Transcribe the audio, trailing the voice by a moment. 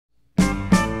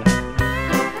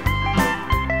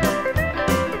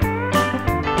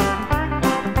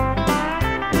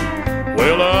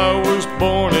Well, I was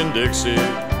born in Dixie,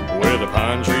 where the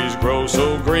pine trees grow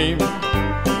so green,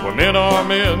 where men are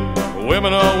men,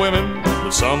 women are women,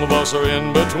 but some of us are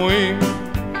in between.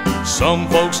 Some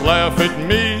folks laugh at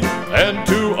me, and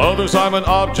to others I'm an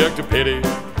object of pity.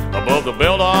 Above the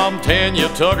belt I'm Tanya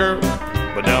Tucker,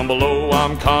 but down below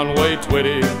I'm Conway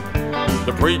Twitty.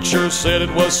 The preacher said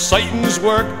it was Satan's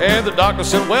work, and the doctor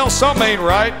said, well, something ain't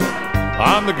right.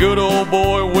 I'm the good old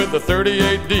boy with the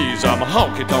 38 D's. I'm a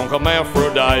honky tonk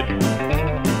hermaphrodite.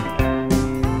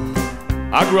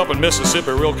 I grew up in Mississippi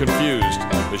real confused,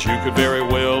 as you could very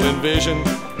well envision.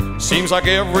 Seems like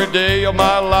every day of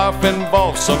my life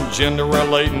involves some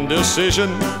gender-relating decision.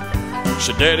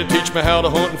 Should daddy teach me how to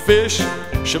hunt and fish?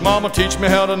 Should mama teach me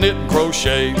how to knit and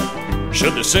crochet?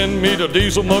 Should they send me to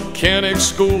diesel mechanic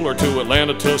school or to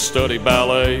Atlanta to study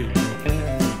ballet?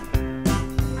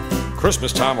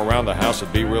 Christmas time around the house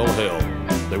would be real hell.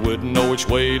 They wouldn't know which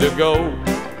way to go.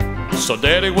 So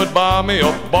daddy would buy me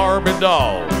a Barbie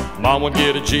doll, mom would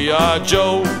get a G.I.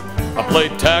 Joe. I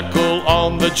played tackle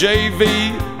on the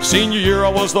JV. Senior year I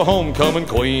was the homecoming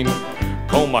queen.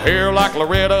 Comb my hair like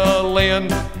Loretta Lynn,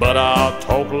 but I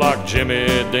talk like Jimmy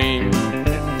Dean.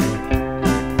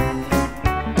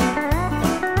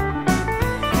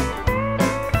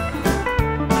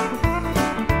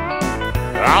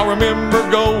 I remember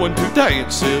going to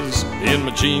dances in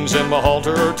my jeans and my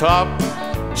halter top.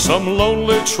 Some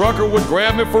lonely trucker would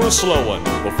grab me for a slow one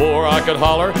before I could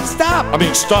holler, stop! I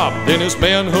mean stop. Then his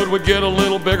manhood would get a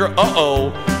little bigger,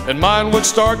 uh-oh, and mine would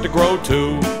start to grow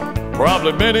too.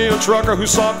 Probably many a trucker who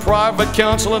sought private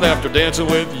counseling after dancing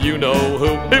with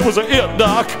you-know-who. It was a it,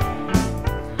 Doc.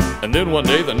 And then one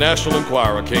day the National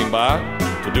Enquirer came by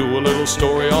to do a little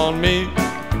story on me.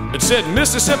 It said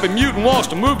Mississippi mutant wants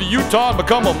to move to Utah and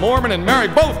become a Mormon and marry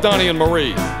both Donnie and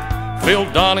Marie. Phil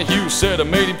Donahue said I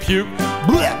made him puke,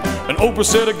 bleh, and Oprah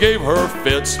said I gave her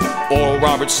fits. Oral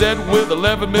Roberts said with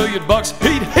 11 million bucks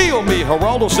he'd heal me.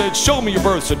 Geraldo said show me your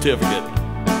birth certificate.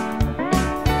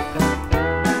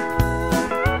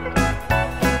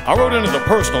 I wrote into the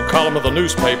personal column of the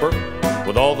newspaper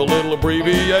with all the little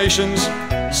abbreviations.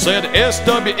 Said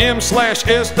SWM/SWF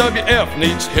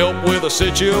needs help with a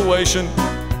situation.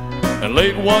 And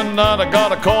late one night I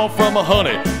got a call from a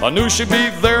honey. I knew she'd be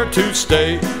there to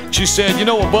stay. She said, you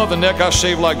know, above the neck I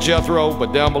shave like Jethro,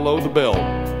 but down below the belt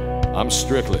I'm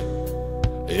strictly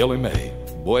Ellie Mae.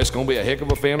 Boy, it's gonna be a heck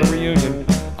of a family reunion.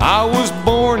 I was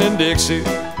born in Dixie,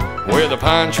 where the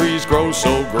pine trees grow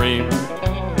so green,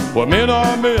 where men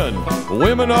are men,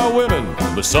 women are women,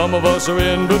 but some of us are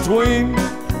in between.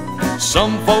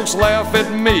 Some folks laugh at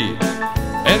me,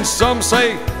 and some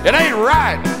say it ain't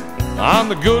right. I'm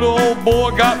the good old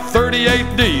boy, got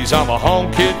 38 D's. I'm a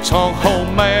honky tonk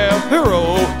hermaphrodite.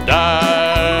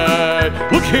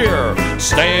 Look here,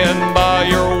 stand by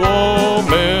your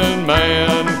woman,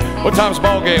 man. What time's the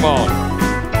ball game on?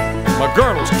 My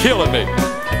girdle's killing me.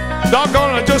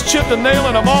 Doggone it, I just chipped a nail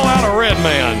and I'm all out of red,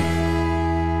 man.